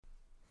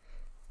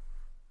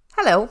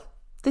Hello,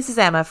 this is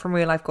Emma from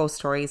Real Life Ghost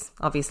Stories,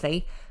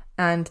 obviously,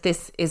 and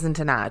this isn't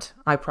an ad,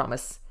 I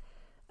promise.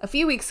 A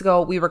few weeks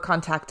ago, we were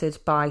contacted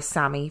by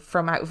Sammy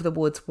from Out of the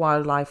Woods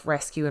Wildlife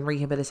Rescue and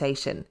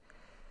Rehabilitation.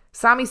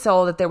 Sammy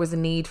saw that there was a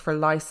need for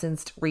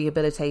licensed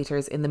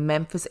rehabilitators in the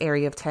Memphis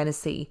area of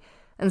Tennessee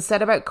and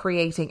set about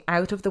creating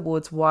Out of the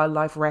Woods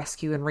Wildlife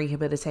Rescue and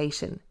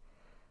Rehabilitation.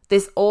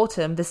 This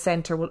autumn, the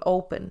centre will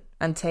open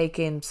and take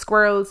in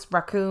squirrels,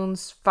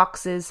 raccoons,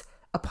 foxes,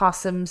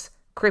 opossums,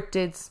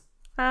 cryptids,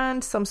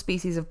 and some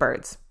species of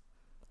birds.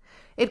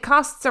 It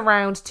costs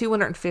around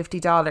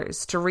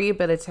 $250 to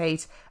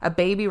rehabilitate a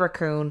baby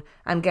raccoon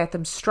and get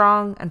them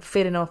strong and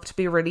fit enough to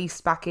be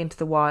released back into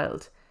the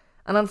wild.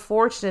 And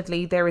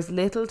unfortunately, there is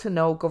little to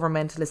no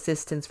governmental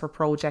assistance for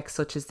projects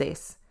such as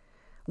this.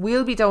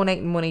 We'll be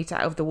donating money to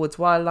Out of the Woods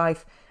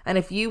Wildlife, and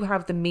if you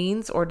have the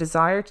means or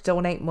desire to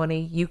donate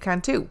money, you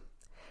can too.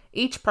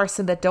 Each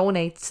person that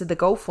donates to the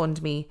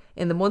GoFundMe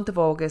in the month of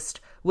August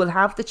will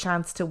have the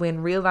chance to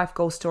win Real Life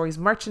Ghost Stories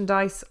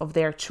merchandise of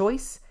their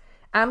choice,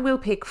 and we'll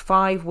pick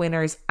 5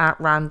 winners at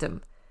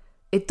random.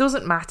 It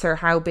doesn't matter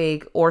how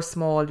big or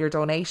small your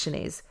donation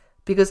is,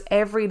 because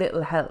every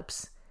little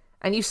helps,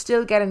 and you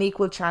still get an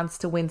equal chance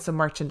to win some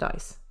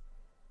merchandise.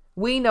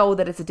 We know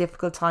that it's a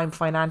difficult time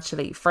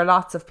financially for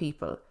lots of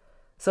people,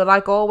 so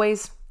like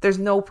always, there's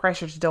no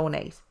pressure to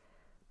donate.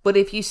 But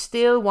if you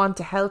still want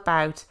to help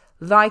out,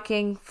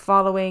 liking,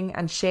 following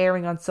and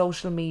sharing on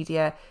social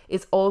media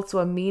is also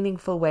a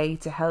meaningful way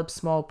to help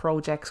small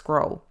projects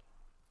grow.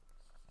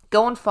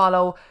 Go and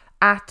follow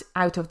at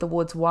Out of the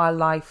Woods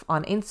Wildlife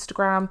on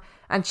Instagram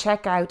and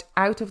check out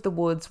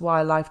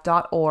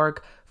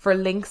outofthewoodswildlife.org for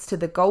links to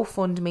the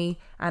GoFundMe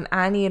and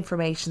any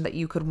information that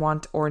you could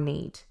want or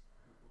need.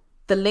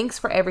 The links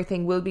for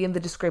everything will be in the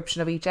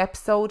description of each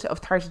episode of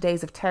 30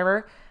 Days of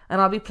Terror, and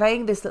I'll be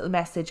playing this little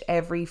message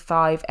every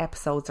 5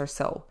 episodes or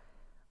so.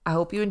 I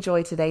hope you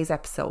enjoy today's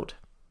episode.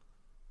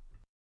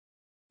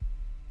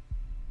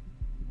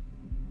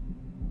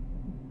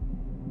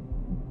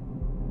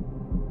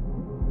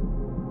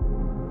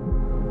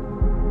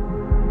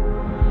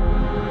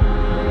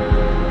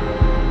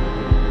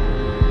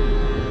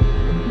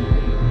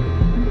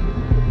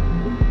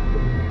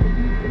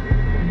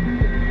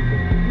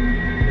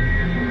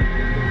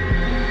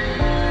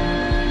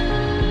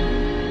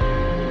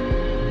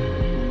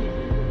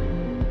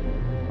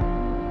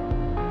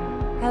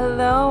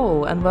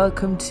 Hello and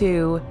welcome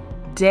to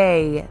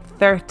day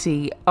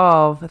 30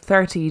 of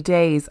 30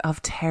 Days of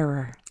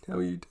Terror. How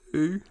you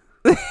do?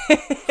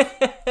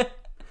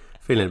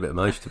 Feeling a bit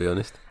emotional, to be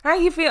honest. How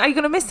you feel? Are you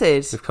going to miss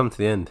it? We've come to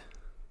the end.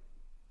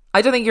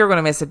 I don't think you're going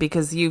to miss it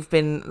because you've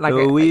been like...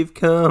 we've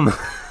come.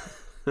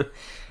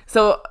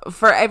 So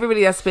for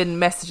everybody that's been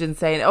messaging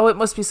saying, oh, it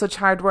must be such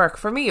hard work.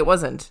 For me, it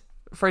wasn't.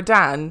 For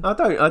Dan... I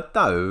don't.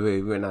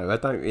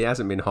 It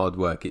hasn't been hard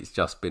work. It's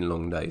just been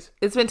long days.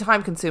 It's been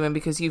time consuming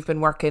because you've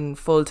been working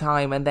full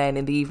time and then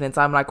in the evenings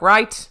I'm like,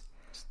 right,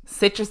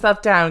 sit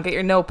yourself down, get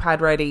your notepad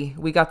ready.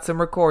 We got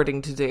some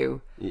recording to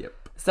do.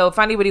 Yep. So if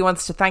anybody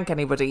wants to thank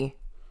anybody,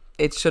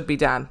 it should be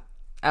Dan.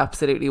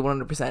 Absolutely,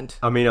 100%.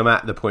 I mean, I'm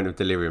at the point of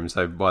delirium,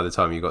 so by the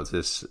time you got to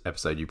this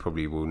episode, you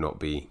probably will not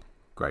be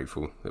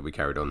grateful that we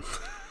carried on.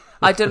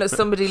 I don't know,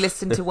 somebody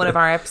listened to one of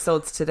our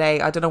episodes today.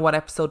 I don't know what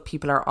episode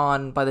people are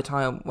on by the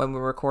time when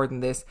we're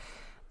recording this.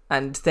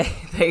 And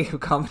they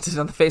commented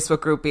on the Facebook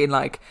group being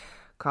like,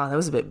 God, that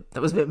was a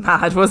bit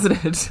mad,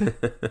 wasn't it?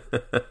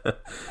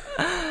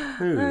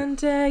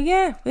 And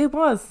yeah, it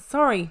was.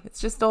 Sorry. It's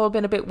just all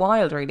been a bit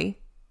wild, really.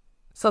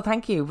 So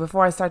thank you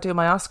before I start doing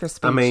my Oscar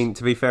speech. I mean,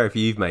 to be fair, if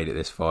you've made it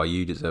this far,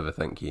 you deserve a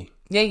thank you.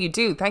 Yeah, you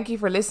do. Thank you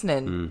for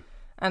listening.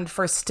 And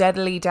for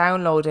steadily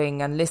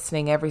downloading and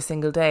listening every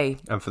single day.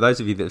 And for those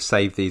of you that have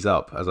saved these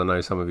up, as I know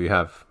some of you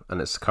have,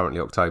 and it's currently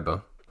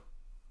October,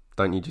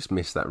 don't you just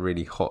miss that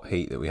really hot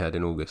heat that we had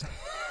in August?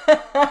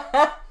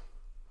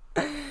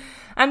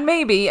 And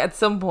maybe at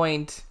some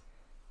point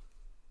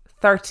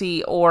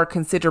 30 or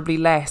considerably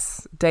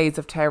less Days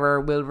of Terror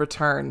will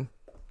return.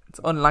 It's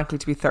unlikely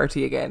to be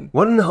 30 again.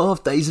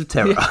 1.5 days of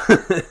terror.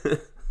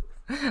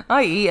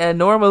 I.e. a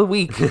normal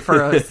week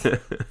for us.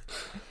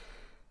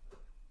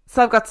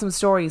 So I've got some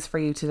stories for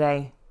you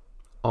today.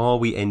 Are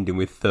we ending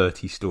with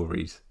 30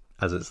 stories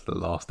as it's the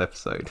last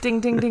episode? Ding,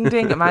 ding, ding,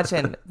 ding.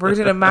 Imagine. We're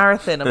doing a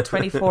marathon of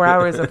 24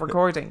 hours of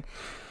recording.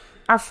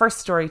 Our first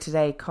story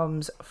today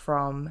comes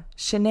from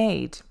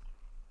Sinead.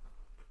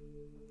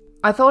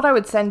 I thought I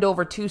would send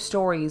over 2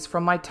 stories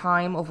from my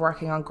time of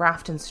working on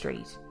Grafton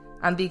Street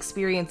and the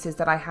experiences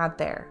that I had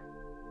there.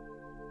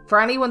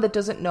 For anyone that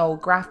doesn't know,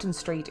 Grafton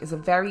Street is a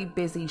very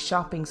busy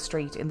shopping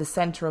street in the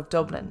centre of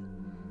Dublin,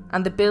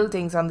 and the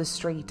buildings on the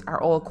street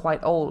are all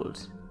quite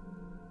old.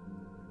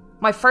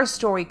 My first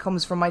story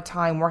comes from my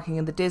time working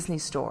in the Disney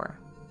store.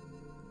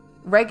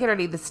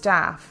 Regularly the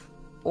staff,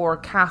 or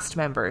cast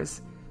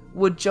members,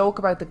 would joke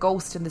about the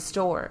ghost in the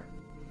store,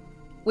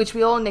 which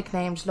we all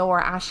nicknamed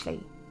Laura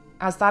Ashley,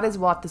 as that is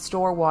what the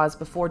store was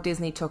before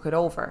Disney took it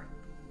over.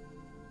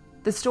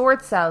 The store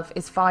itself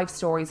is 5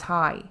 stories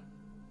high,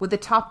 with the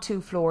top 2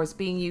 floors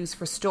being used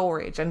for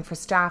storage and for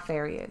staff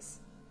areas.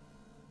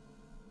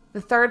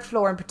 The third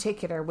floor in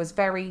particular was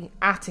very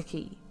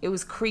attic-y. It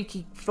was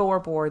creaky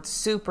floorboards,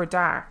 super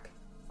dark,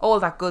 all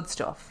that good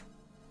stuff.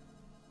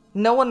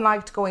 No one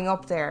liked going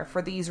up there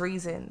for these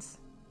reasons,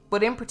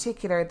 but in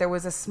particular there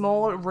was a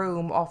small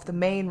room off the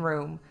main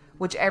room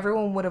which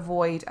everyone would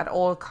avoid at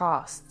all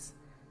costs,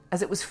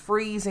 as it was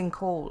freezing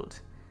cold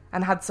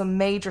and had some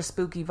major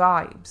spooky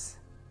vibes.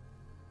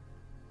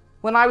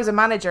 When I was a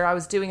manager, I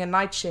was doing a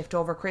night shift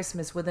over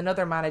Christmas with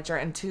another manager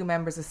and 2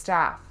 members of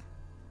staff.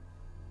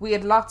 We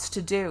had lots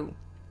to do,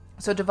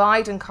 so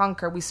divide and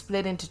conquer, we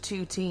split into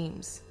 2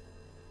 teams.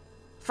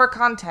 For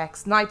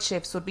context, night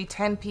shifts would be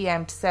 10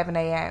 p.m. to 7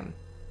 a.m.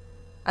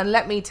 And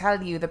let me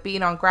tell you that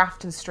being on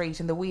Grafton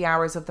Street in the wee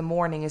hours of the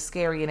morning is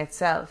scary in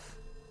itself.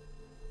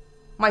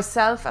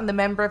 Myself and the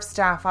member of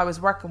staff I was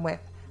working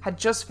with had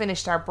just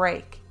finished our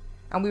break,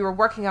 and we were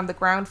working on the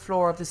ground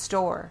floor of the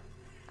store,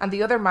 and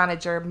the other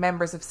manager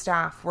members of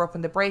staff were up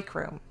in the break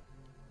room.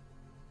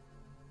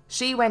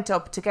 She went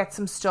up to get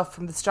some stuff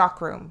from the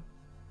stock room,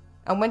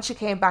 and when she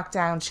came back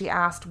down, she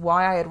asked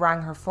why I had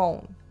rang her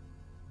phone.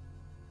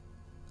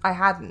 I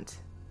hadn't.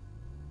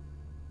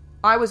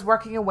 I was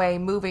working away,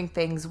 moving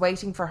things,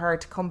 waiting for her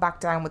to come back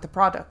down with the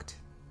product.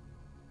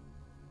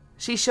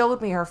 She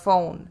showed me her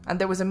phone, and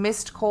there was a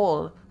missed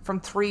call from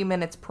 3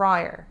 minutes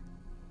prior.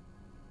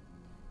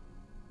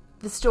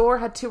 The store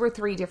had 2 or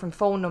 3 different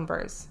phone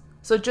numbers,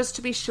 so just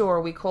to be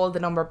sure, we called the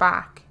number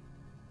back.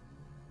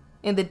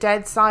 In the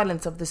dead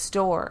silence of the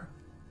store,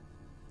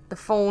 the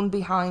phone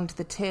behind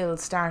the till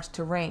started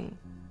to ring.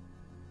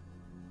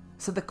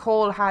 So the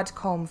call had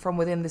come from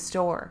within the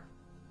store.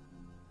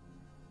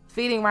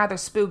 Feeling rather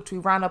spooked, we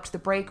ran up to the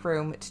break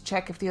room to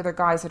check if the other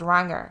guys had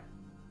rang her,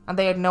 and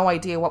they had no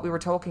idea what we were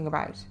talking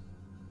about.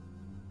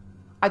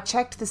 I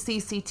checked the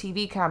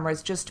CCTV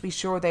cameras just to be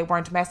sure they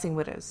weren't messing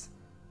with us,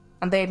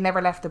 and they had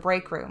never left the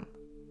break room.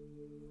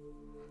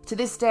 To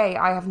this day,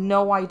 I have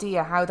no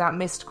idea how that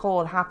missed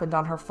call happened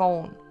on her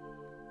phone,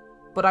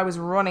 but I was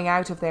running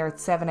out of there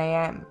at 7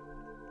 a.m.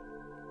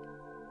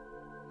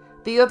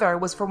 The other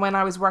was from when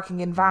I was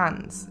working in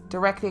Vans,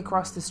 directly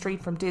across the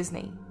street from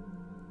Disney.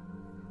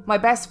 My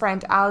best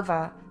friend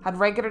Alva had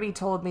regularly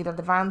told me that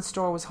the Vans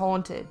store was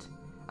haunted,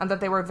 and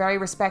that they were very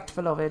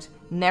respectful of it,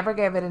 never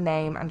gave it a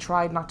name, and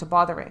tried not to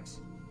bother it.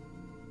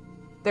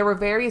 There were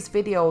various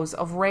videos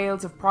of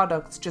rails of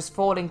products just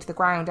falling to the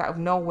ground out of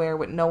nowhere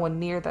with no one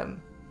near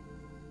them.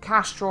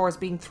 Cash drawers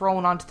being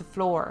thrown onto the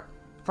floor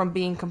from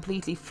being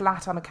completely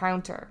flat on a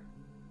counter.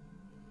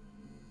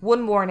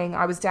 One morning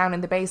I was down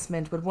in the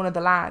basement with one of the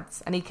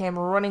lads, and he came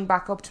running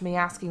back up to me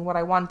asking what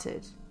I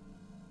wanted.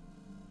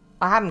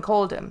 I hadn't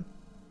called him,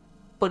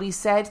 but he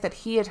said that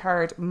he had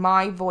heard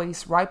my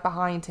voice right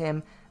behind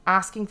him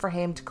asking for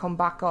him to come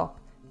back up.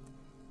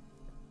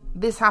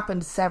 This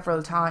happened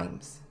several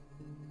times.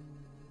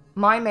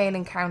 My main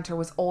encounter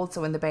was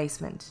also in the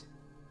basement.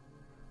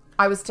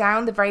 I was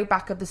down the very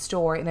back of the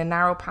store in a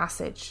narrow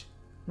passage,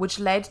 which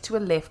led to a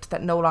lift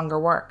that no longer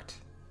worked.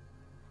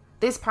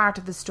 This part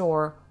of the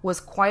store was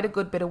quite a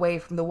good bit away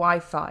from the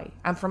Wi-Fi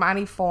and from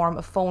any form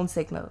of phone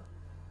signal,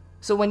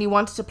 so when you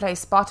wanted to play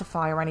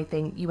Spotify or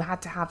anything, you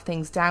had to have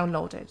things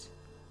downloaded.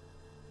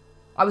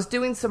 I was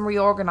doing some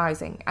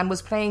reorganising and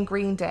was playing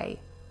Green Day,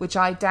 which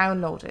I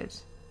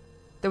downloaded.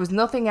 There was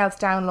nothing else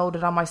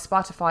downloaded on my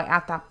Spotify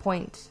at that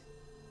point.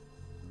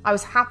 I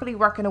was happily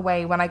working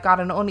away when I got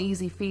an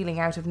uneasy feeling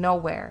out of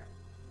nowhere,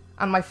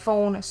 and my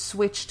phone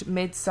switched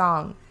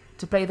mid-song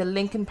to play the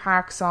Linkin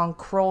Park song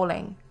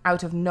Crawling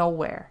out of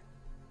nowhere.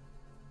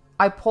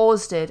 I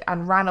paused it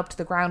and ran up to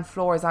the ground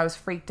floor as I was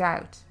freaked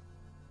out.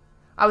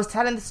 I was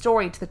telling the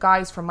story to the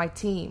guys from my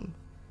team,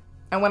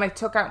 and when I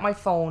took out my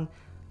phone,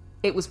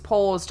 it was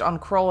paused on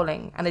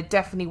Crawling, and it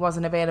definitely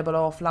wasn't available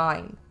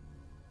offline.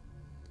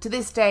 To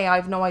this day, I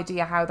have no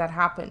idea how that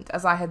happened,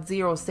 as I had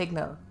 0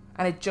 signal,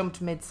 and it jumped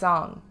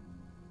mid-song.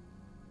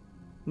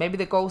 Maybe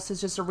the ghost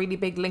is just a really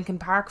big Linkin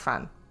Park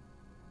fan.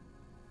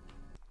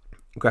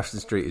 Grafton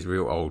Street is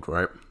real old,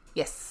 right?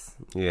 Yes.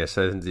 Yeah,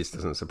 so this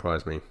doesn't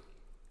surprise me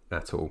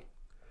at all.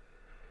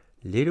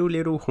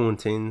 Little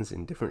hauntings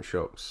in different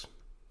shops.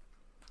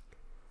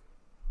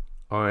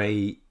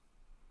 I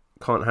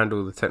can't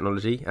handle the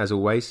technology, as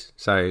always.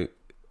 So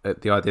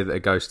the idea that a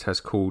ghost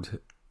has called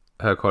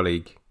her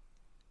colleague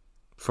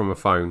from a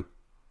phone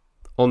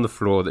on the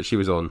floor that she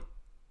was on.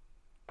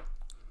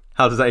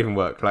 How does that even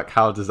work? Like,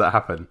 how does that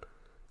happen?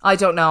 I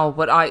don't know,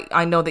 but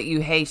I know that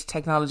you hate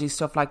technology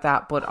stuff like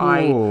that, but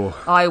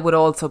I would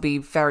also be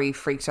very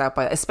freaked out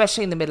by it,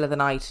 especially in the middle of the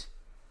night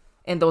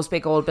in those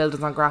big old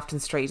buildings on Grafton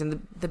Street.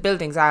 And the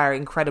buildings are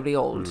incredibly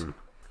old.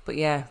 But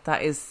yeah,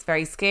 that is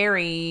very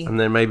scary. And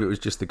then maybe it was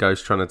just the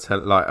ghost trying to tell,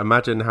 like,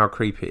 imagine how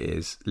creepy it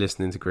is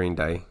listening to Green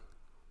Day.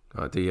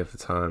 Like, do you have the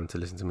time to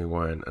listen to me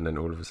whine? And then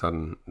all of a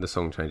sudden the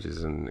song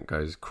changes and it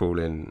goes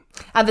crawling.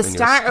 And the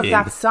start of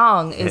that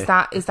song is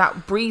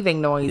that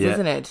breathing noise,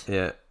 isn't it?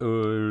 Yeah.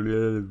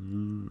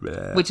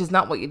 Which is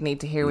not what you'd need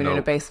to hear when you're in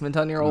a basement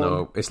on your own.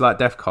 No, it's like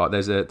Death Cart.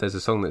 There's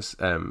a song that's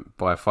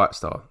by a Fight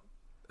Star,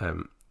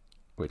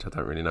 which I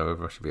don't really know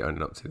whether I should be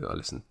owning up to that I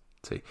listen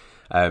too.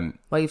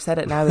 Well, you've said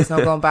it now. There's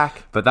no going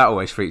back. But that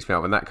always freaks me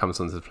out when that comes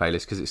onto the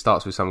playlist, because it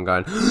starts with someone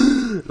going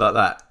like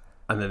that,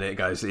 and then it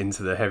goes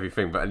into the heavy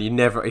thing. But you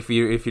never, if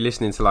you're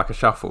listening to like a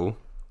shuffle,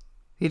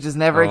 you just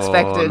never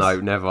expected. No,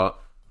 never.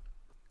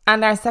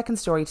 And our second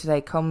story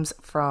today comes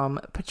from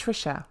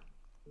Patricia.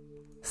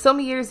 Some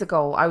years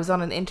ago, I was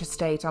on an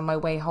interstate on my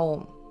way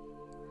home.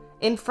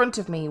 In front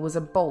of me was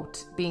a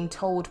boat being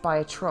towed by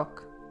a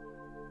truck.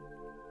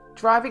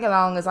 Driving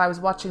along as I was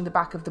watching the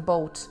back of the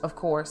boat, of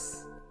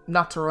course,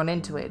 not to run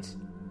into it.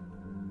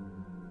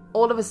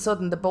 All of a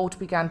sudden, the boat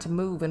began to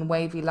move in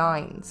wavy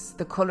lines,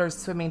 the colours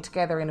swimming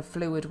together in a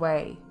fluid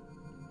way.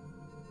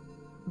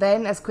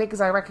 Then, as quick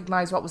as I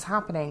recognised what was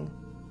happening,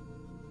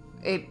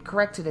 it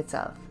corrected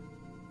itself.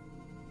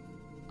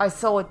 I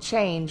saw it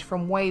change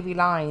from wavy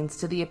lines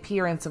to the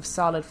appearance of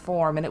solid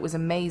form, and it was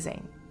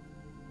amazing.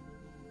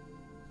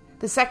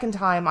 The second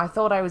time, I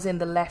thought I was in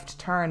the left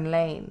turn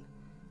lane.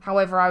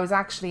 However, I was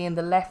actually in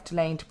the left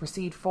lane to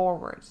proceed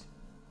forward.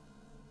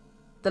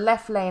 The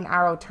left lane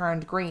arrow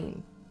turned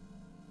green,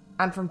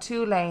 and from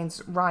 2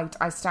 lanes right,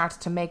 I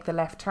started to make the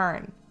left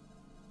turn.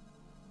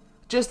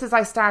 Just as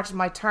I started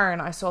my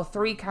turn, I saw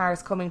 3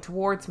 cars coming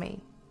towards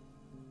me.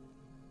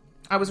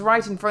 I was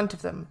right in front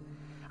of them,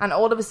 and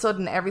all of a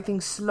sudden everything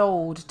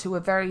slowed to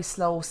a very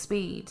slow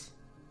speed,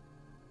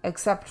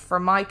 except for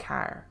my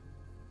car,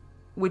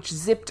 which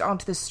zipped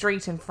onto the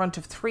street in front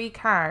of 3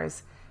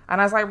 cars, and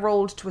as I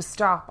rolled to a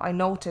stop, I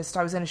noticed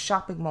I was in a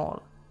shopping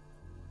mall.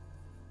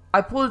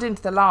 I pulled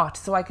into the lot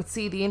so I could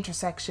see the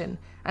intersection,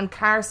 and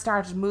cars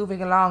started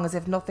moving along as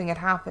if nothing had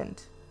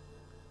happened.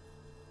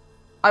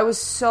 I was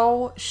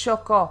so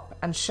shook up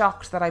and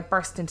shocked that I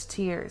burst into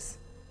tears.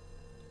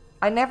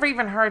 I never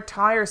even heard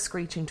tyres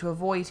screeching to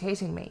avoid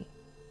hitting me.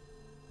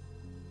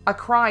 I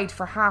cried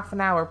for half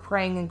an hour,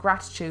 praying in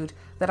gratitude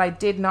that I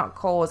did not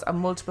cause a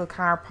multiple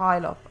car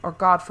pile-up or,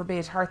 God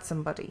forbid, hurt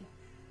somebody.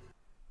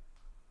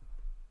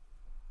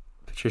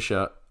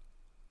 Patricia,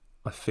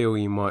 I feel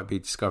you might be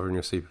discovering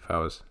your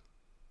superpowers.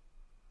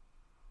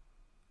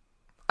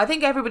 I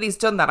think everybody's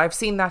done that. I've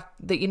seen that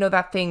you know,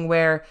 that thing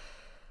where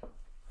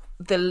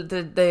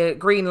the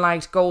green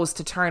light goes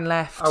to turn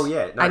left. Oh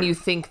yeah, no. And you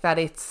think that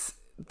it's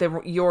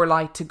your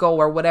light to go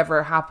or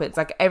whatever happens.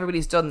 Like,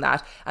 everybody's done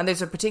that. And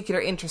there's a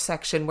particular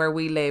intersection where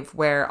we live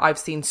where I've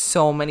seen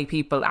so many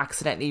people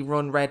accidentally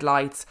run red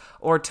lights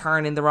or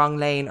turn in the wrong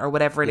lane or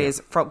whatever it is,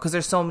 because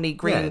there's so many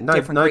different green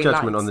lights. No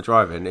judgment on the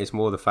driving. It's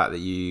more the fact that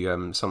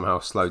you somehow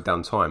slowed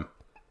down time.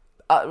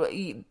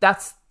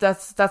 That's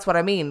what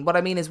I mean. What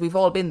I mean is we've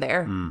all been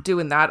there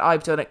doing that.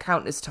 I've done it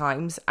countless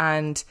times,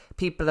 and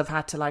people have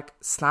had to like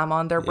slam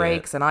on their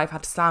brakes, and I've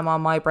had to slam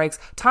on my brakes.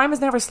 Time has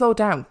never slowed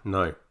down.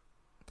 No.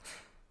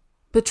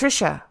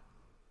 Patricia,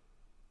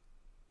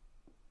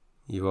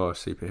 you are a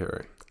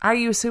superhero. Are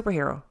you a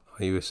superhero?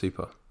 Are you a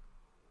super?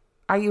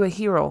 Are you a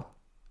hero?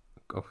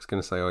 I was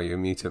going to say, are you a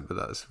mutant? But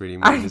that's really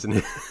mean, isn't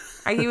it?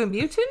 Are you a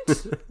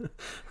mutant?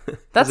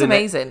 That's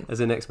amazing. As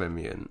an X-Men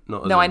mutant.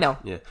 I know.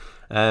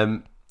 Yeah.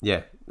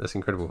 Yeah, that's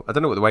incredible. I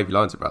don't know what the wavy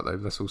line's about, though.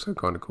 That's also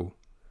kind of cool.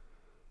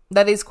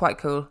 That is quite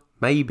cool.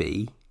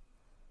 Maybe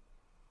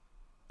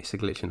it's a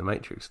glitch in the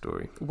Matrix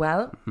story.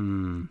 Well,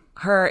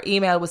 her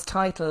email was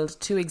titled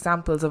 2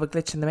 examples of a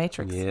glitch in the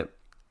Matrix. Yep.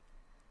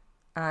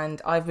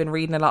 And I've been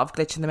reading a lot of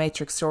glitch in the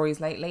Matrix stories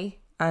lately,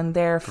 and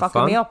they're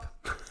fucking me up.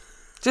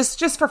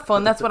 Just for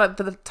fun. That's what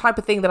the type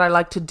of thing that I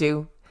like to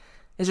do,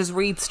 is just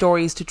read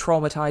stories to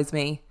traumatize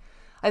me.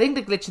 I think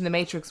the glitch in the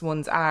Matrix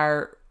ones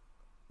are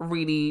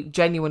really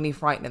genuinely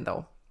frightening,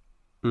 though,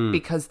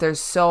 because they're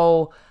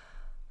so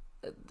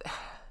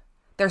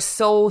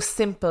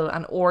simple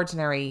and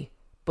ordinary,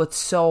 but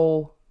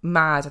so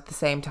mad at the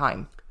same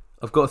time.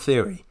 I've got a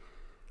theory,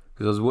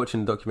 because I was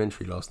watching a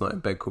documentary last night in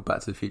bed called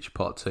Back to the Future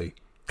Part 2,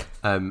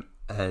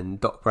 and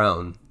Doc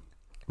Brown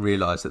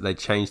realised that they'd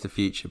changed the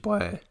future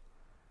by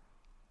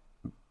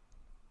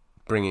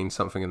bringing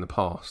something in the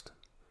past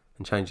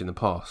and changing the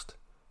past.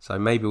 So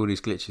maybe all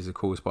these glitches are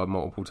caused by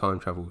multiple time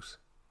travels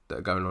that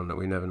are going on that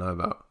we never know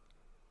about.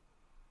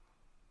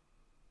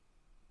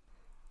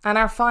 And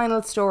our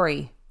final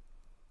story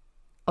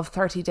of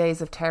 30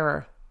 Days of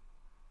Terror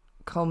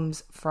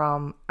comes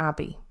from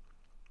Abby.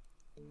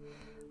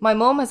 My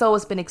mum has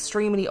always been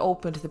extremely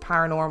open to the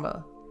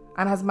paranormal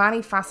and has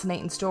many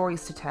fascinating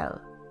stories to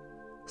tell,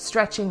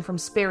 stretching from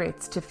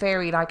spirits to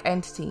fairy-like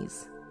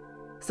entities.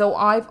 So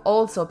I've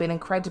also been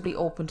incredibly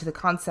open to the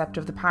concept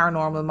of the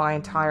paranormal my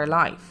entire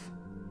life.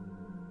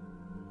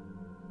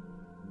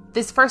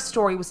 This first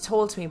story was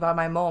told to me by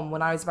my mum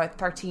when I was about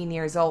 13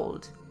 years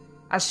old,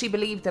 as she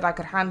believed that I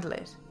could handle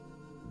it.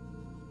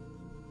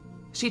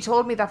 She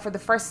told me that for the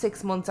first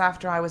 6 months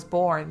after I was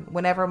born,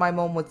 whenever my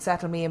mum would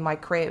settle me in my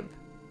crib,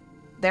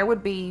 there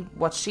would be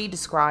what she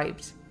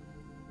described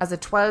as a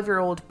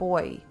 12-year-old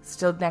boy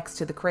stood next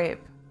to the crib.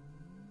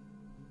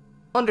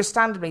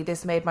 Understandably,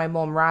 this made my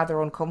mum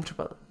rather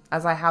uncomfortable,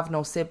 as I have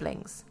no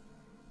siblings,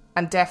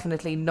 and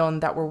definitely none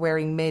that were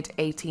wearing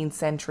mid-18th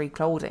century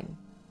clothing.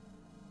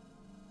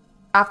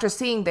 After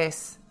seeing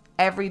this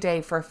every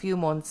day for a few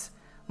months,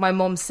 my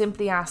mum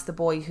simply asked the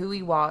boy who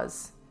he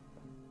was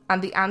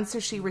and the answer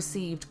she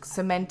received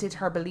cemented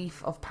her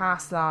belief of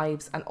past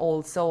lives and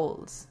old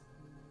souls.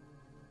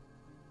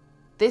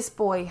 This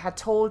boy had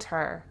told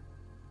her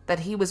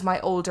that he was my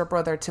older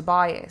brother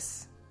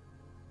Tobias,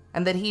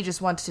 and that he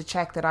just wanted to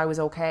check that I was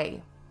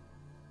okay.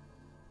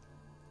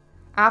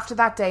 After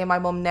that day, my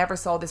mum never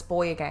saw this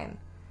boy again,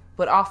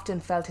 but often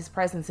felt his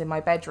presence in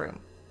my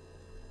bedroom.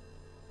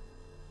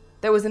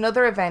 There was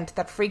another event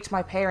that freaked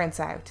my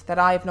parents out that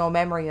I have no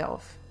memory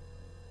of.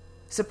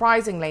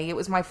 Surprisingly, it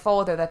was my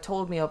father that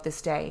told me of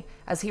this day,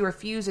 as he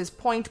refuses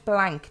point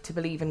blank to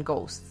believe in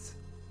ghosts.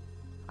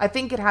 I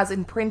think it has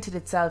imprinted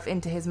itself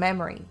into his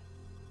memory.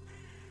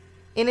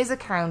 In his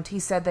account, he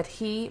said that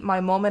he, my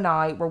mum and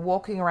I were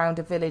walking around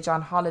a village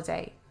on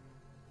holiday,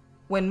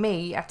 when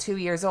me, at 2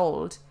 years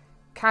old,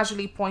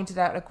 casually pointed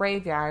out a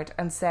graveyard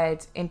and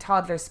said, in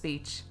toddler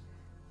speech,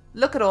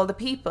 "Look at all the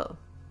people."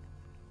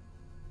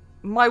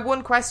 My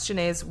one question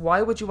is,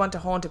 why would you want to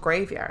haunt a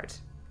graveyard?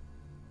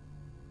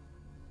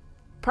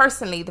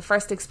 Personally, the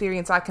first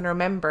experience I can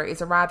remember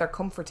is a rather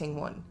comforting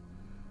one.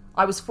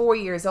 I was 4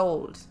 years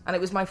old, and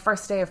it was my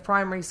first day of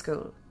primary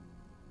school.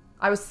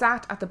 I was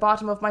sat at the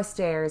bottom of my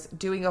stairs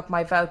doing up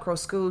my Velcro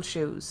school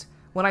shoes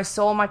when I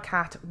saw my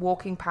cat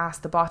walking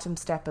past the bottom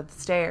step of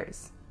the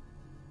stairs.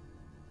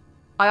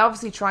 I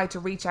obviously tried to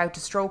reach out to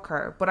stroke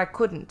her, but I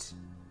couldn't,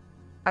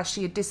 as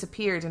she had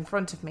disappeared in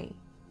front of me.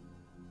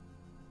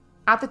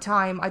 At the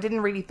time, I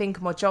didn't really think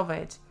much of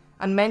it,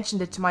 and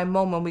mentioned it to my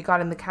mum when we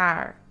got in the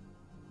car.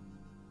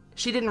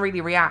 She didn't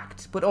really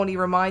react, but only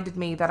reminded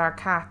me that our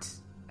cat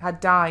had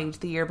died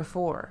the year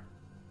before.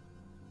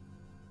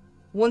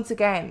 Once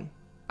again,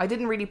 I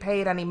didn't really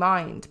pay it any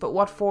mind, but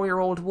what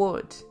 4-year-old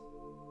would?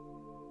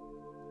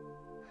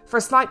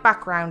 For slight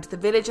background, the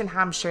village in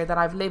Hampshire that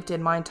I've lived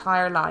in my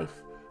entire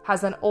life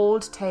has an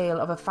old tale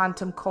of a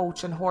phantom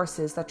coach and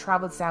horses that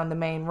travels down the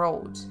main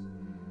road,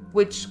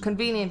 which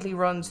conveniently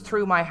runs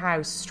through my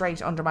house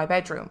straight under my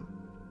bedroom.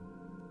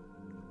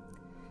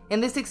 In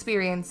this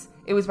experience,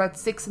 it was about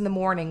 6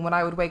 a.m. when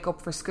I would wake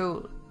up for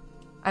school,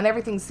 and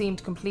everything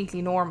seemed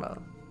completely normal.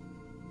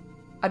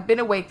 I'd been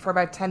awake for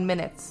about 10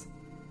 minutes,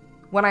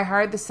 when I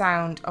heard the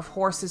sound of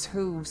horses'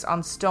 hooves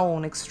on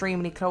stone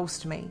extremely close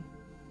to me.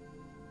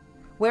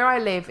 Where I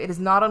live, it is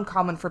not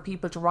uncommon for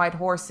people to ride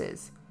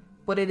horses,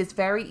 but it is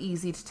very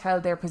easy to tell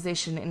their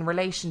position in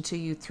relation to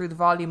you through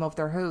the volume of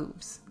their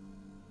hooves.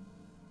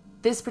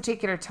 This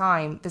particular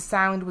time, the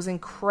sound was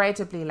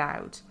incredibly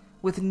loud,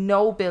 with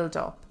no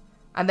build-up,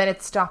 and then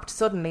it stopped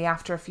suddenly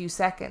after a few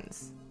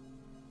seconds.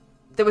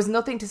 There was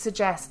nothing to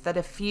suggest that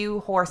a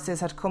few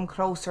horses had come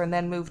closer and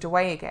then moved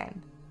away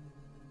again.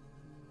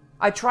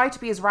 I tried to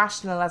be as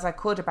rational as I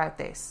could about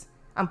this,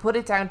 and put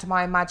it down to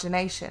my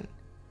imagination,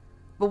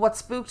 but what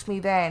spooked me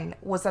then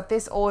was that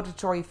this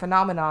auditory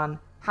phenomenon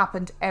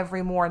happened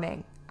every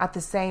morning at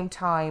the same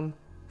time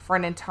for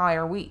an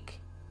entire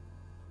week.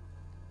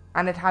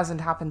 And it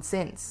hasn't happened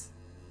since.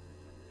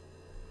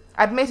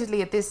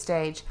 Admittedly, at this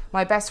stage,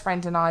 my best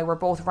friend and I were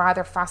both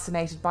rather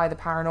fascinated by the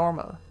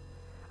paranormal,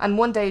 and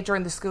one day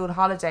during the school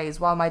holidays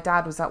while my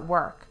dad was at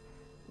work,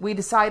 we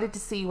decided to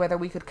see whether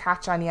we could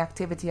catch any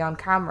activity on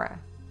camera.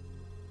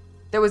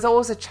 There was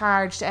always a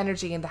charged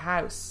energy in the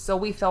house, so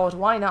we thought,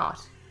 why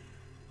not?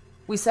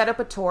 We set up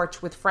a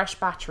torch with fresh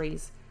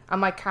batteries and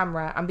my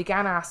camera and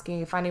began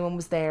asking if anyone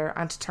was there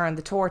and to turn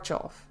the torch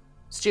off.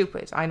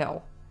 Stupid, I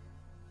know.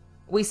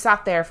 We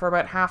sat there for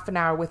about half an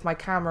hour with my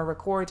camera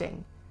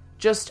recording,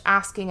 just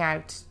asking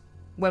out,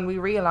 when we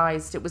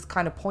realised it was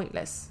kind of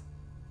pointless.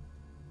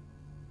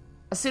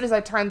 As soon as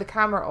I turned the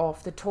camera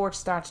off, the torch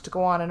started to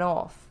go on and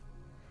off.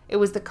 It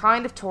was the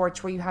kind of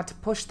torch where you had to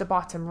push the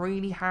bottom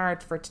really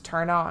hard for it to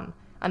turn on,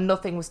 and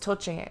nothing was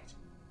touching it.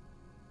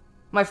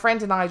 My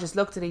friend and I just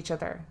looked at each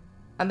other,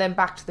 and then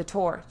back to the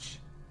torch.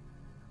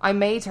 I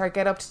made her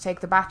get up to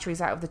take the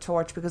batteries out of the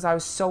torch because I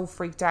was so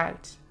freaked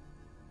out.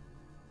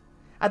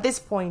 At this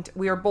point,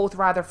 we were both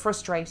rather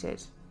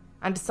frustrated,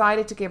 and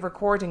decided to give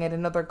recording it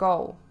another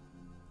go.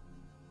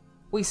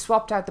 We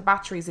swapped out the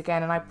batteries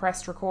again and I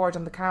pressed record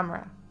on the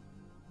camera.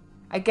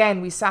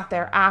 Again, we sat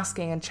there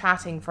asking and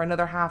chatting for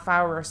another half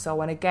hour or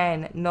so, and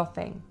again,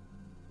 nothing.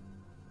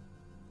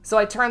 So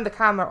I turned the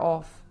camera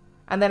off,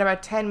 and then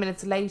about 10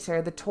 minutes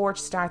later, the torch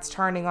starts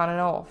turning on and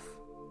off.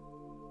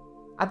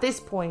 At this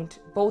point,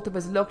 both of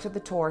us looked at the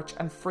torch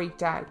and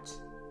freaked out.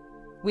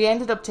 We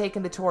ended up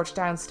taking the torch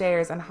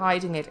downstairs and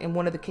hiding it in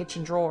one of the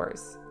kitchen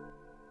drawers.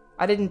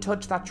 I didn't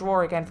touch that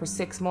drawer again for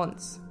 6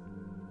 months.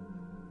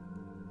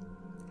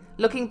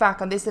 Looking back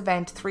on this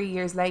event 3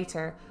 years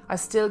later, I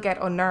still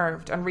get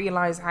unnerved and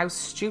realise how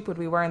stupid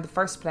we were in the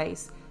first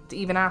place to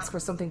even ask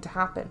for something to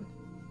happen.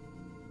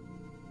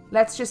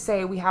 Let's just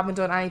say we haven't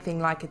done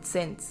anything like it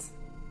since.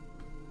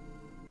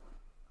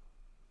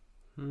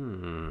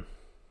 I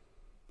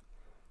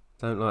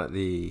don't like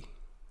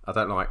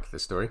the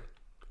story.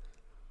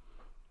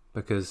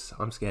 Because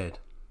I'm scared.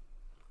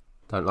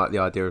 Don't like the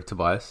idea of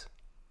Tobias.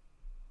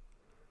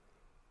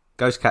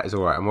 Ghost Cat is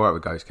alright. I'm alright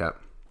with Ghost Cat.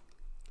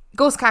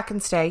 Ghost cat can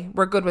stay.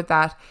 We're good with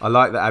that. I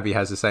like that Abby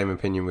has the same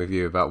opinion with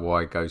you about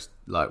why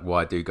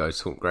do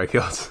ghosts haunt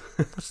graveyards.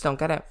 I just don't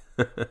get it.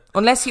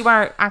 Unless you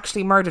are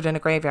actually murdered in a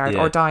graveyard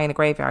or die in a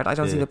graveyard, I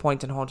don't see the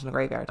point in haunting a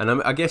graveyard.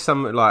 And I guess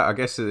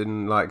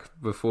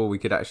before we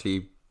could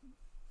actually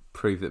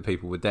prove that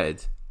people were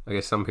dead, I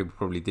guess some people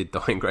probably did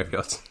die in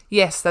graveyards.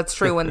 Yes, that's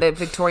true. When the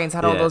Victorians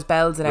had all those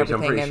bells and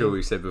everything. Which I'm pretty sure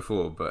we said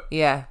before, but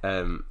yeah.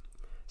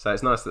 So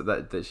it's nice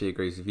that she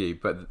agrees with you.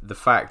 But the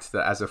fact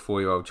that as a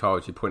 4-year-old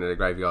child you pointed at a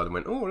graveyard and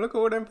went, "Oh, look at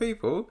all them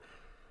people."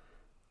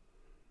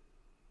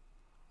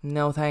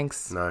 No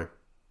thanks. No,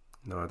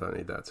 I don't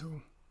need that at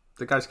all.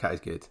 The ghost cat is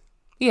good.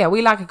 Yeah,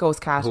 we like a ghost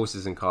cat.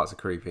 Horses and carts are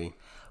creepy.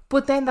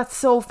 But then that's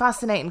so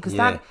fascinating because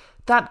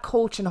that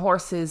coach and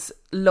horses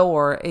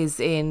lore is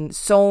in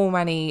so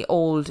many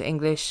old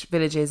English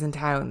villages and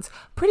towns.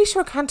 Pretty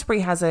sure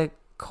Canterbury has a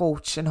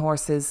coach and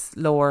horses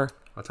lore.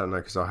 I don't know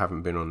because I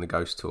haven't been on the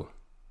ghost tour.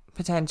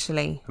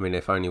 Potentially. I mean,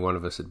 if only one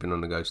of us had been on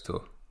the ghost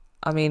tour.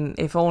 I mean,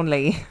 if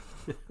only.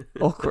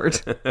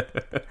 Awkward.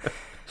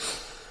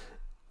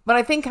 But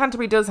I think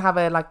Canterbury does have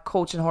a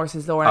coach and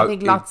horses lore. And I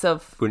think lots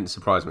of... Wouldn't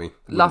surprise me.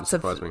 Lots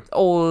of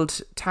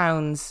old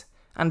towns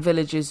and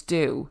villages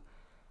do.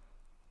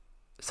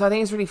 So I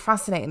think it's really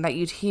fascinating that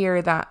you'd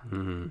hear that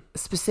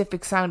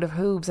specific sound of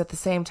hooves at the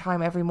same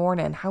time every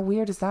morning. How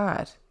weird is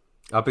that?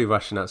 I'd be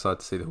rushing outside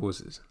to see the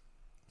horses.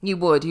 You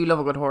would. You love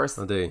a good horse.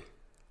 I do.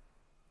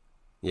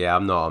 Yeah,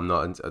 I'm not.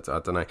 I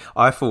don't know.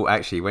 I thought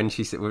actually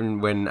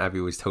when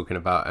Abby was talking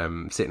about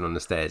sitting on the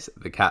stairs,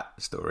 the cat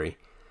story,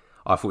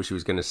 I thought she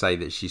was going to say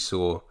that she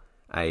saw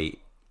a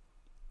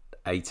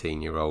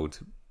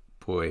 18-year-old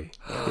boy.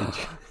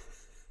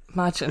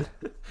 Imagine.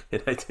 In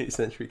 18th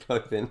century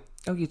clothing.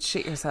 Oh, you'd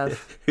shit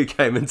yourself. Who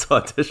came and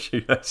tied their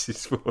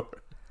shoelaces for her.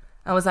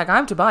 I was like,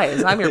 I'm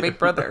Tobias. I'm your big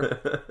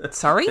brother.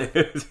 Sorry?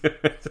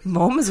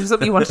 Mum, is there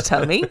something you want to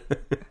tell me?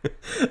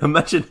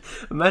 Imagine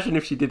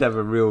if she did have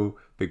a real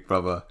big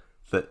brother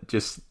that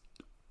just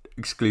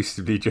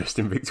exclusively dressed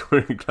in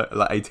Victorian,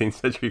 18th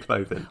century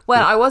clothing.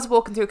 Well, I was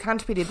walking through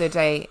Canterbury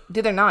the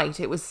other night.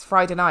 It was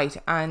Friday night,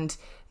 and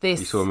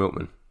this... You saw a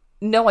milkman?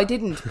 No, I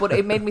didn't, but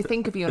it made me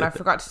think of you, and I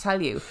forgot to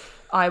tell you.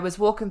 I was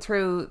walking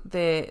through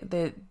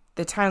the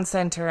town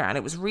centre, and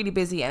it was really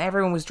busy, and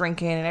everyone was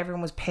drinking, and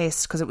everyone was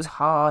pissed because it was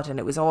hot, and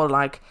it was all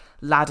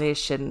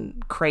laddish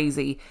and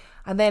crazy.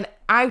 And then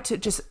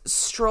just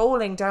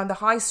strolling down the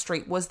high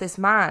street was this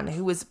man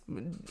who was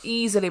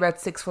easily about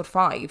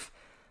 6'5",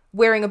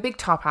 wearing a big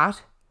top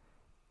hat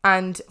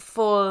and a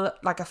full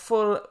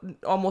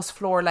almost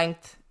floor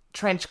length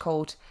trench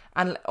coat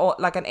and an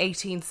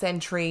 18th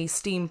century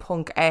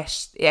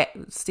steampunk-esque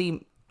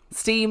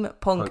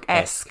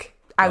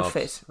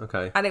outfit.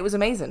 Okay. And it was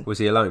amazing. Was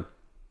he alone?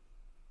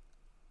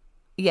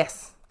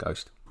 Yes.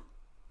 Ghost.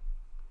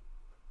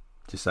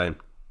 Just saying.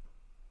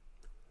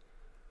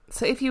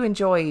 So if you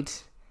enjoyed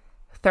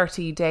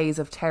 30 Days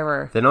of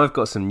Terror... Then I've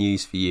got some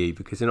news for you,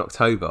 because in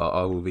October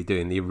I will be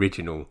doing the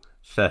original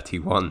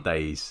 31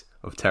 Days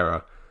of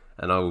Terror,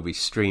 and I will be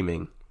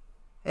streaming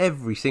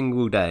every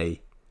single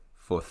day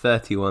for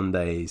 31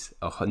 days,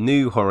 a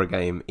new horror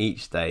game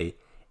each day,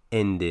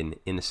 ending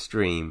in a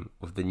stream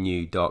of the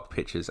new Dark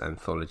Pictures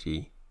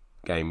anthology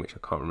game, which I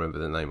can't remember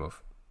the name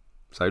of.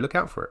 So look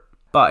out for it.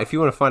 But if you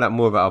want to find out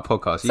more about our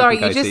podcast,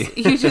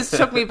 you just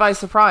took me by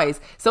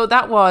surprise. So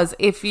that was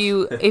if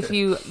you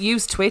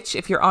use Twitch,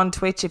 if you're on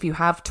Twitch, if you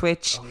have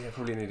Twitch,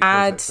 probably need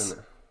add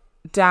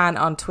Dan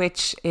on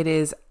Twitch. It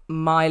is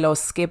Milo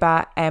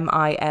Skiba,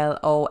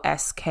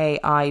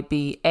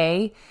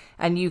 MILOSKIBA,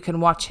 and you can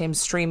watch him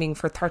streaming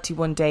for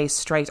 31 days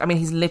straight. I mean,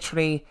 he's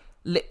literally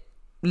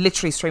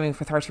streaming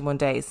for 31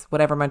 days,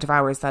 whatever amount of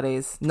hours that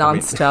is,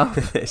 non-stop.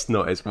 It's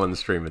one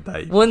stream a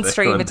day. One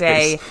stream a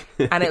day,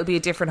 and it'll be a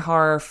different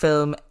horror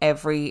film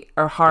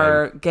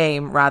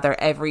game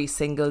every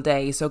single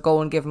day. So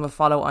go and give him a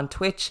follow on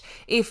Twitch.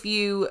 If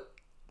you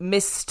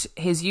missed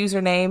his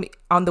username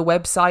on the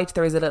website,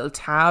 there is a little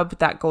tab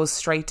that goes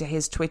straight to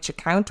his Twitch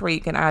account where you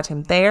can add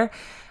him there.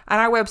 And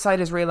our website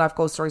is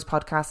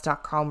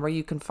reallifeghoststoriespodcast.com, where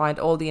you can find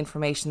all the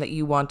information that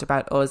you want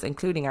about us,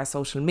 including our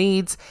social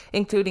medias,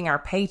 including our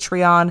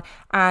Patreon,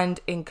 and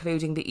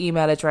including the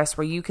email address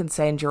where you can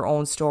send your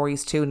own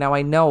stories to. Now,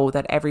 I know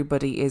that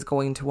everybody is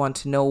going to want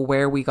to know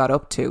where we got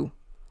up to.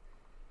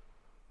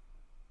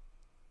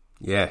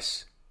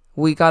 Yes.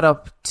 We got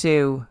up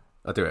to...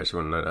 I do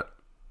actually want to know that.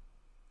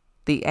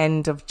 The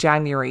end of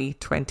January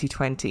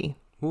 2020.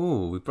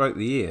 Ooh, we broke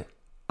the year.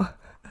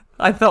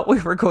 I thought we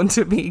were going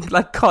to be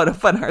caught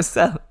up on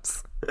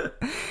ourselves.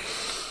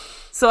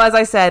 So as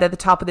I said at the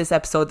top of this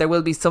episode, there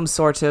will be some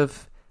sort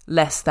of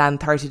less than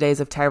 30 Days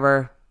of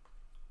Terror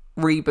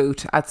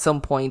reboot at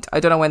some point. I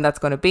don't know when that's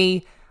going to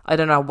be. I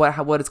don't know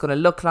what it's going to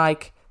look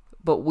like,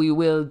 but we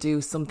will do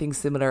something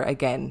similar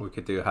again. We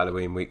could do a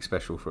Halloween week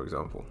special, for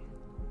example.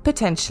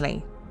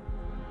 Potentially.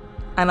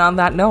 And on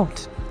that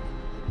note,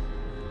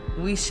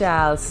 we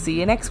shall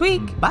see you next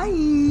week.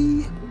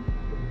 Bye.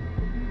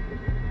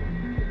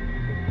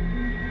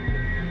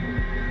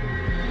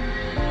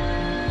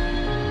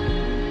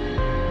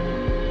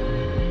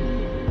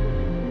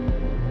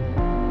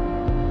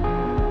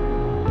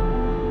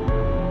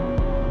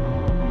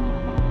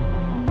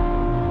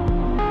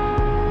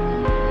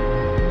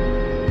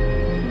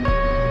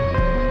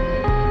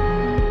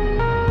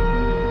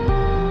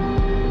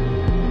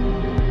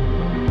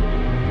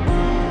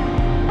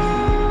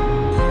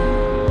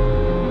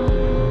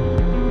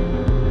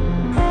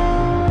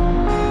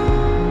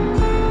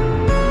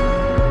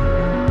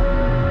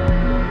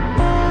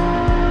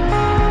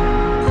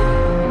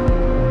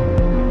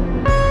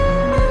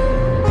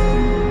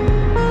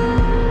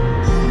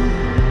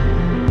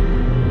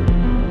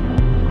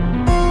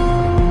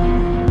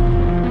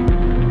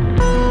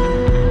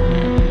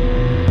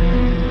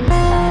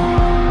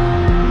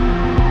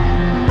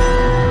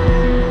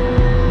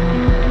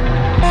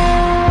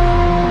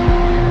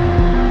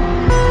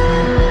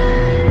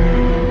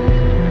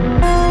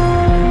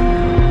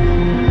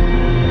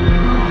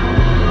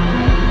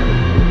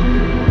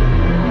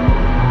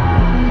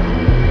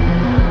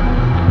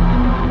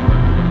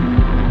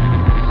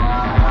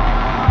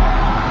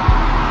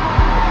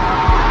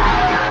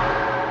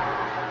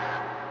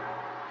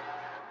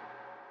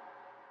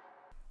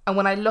 And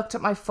when I looked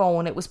at my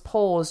phone, it was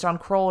paused on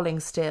crawling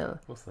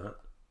still. What's that?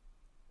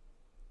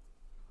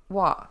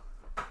 What?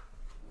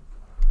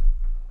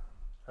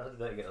 How did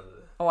that get under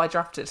there? Oh, I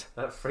dropped it.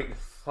 That freaked the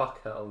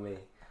fuck out of me.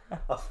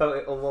 I felt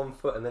it on one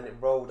foot and then it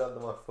rolled under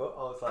my foot.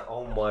 I was like,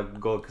 oh my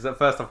god. Because at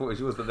first I thought it was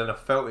yours, but then I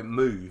felt it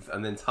move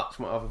and then touch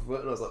my other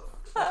foot and I was like,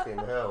 fucking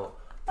hell.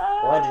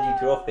 Why did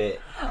you drop it?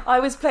 I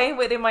was playing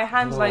with it in my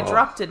hand and I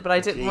dropped it, but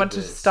I didn't want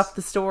to stop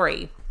the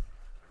story.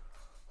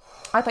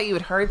 I thought you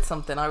had heard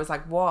something. I was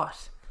like,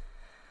 what?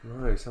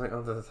 No, something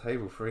under the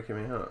table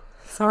freaking me out.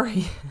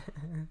 Sorry.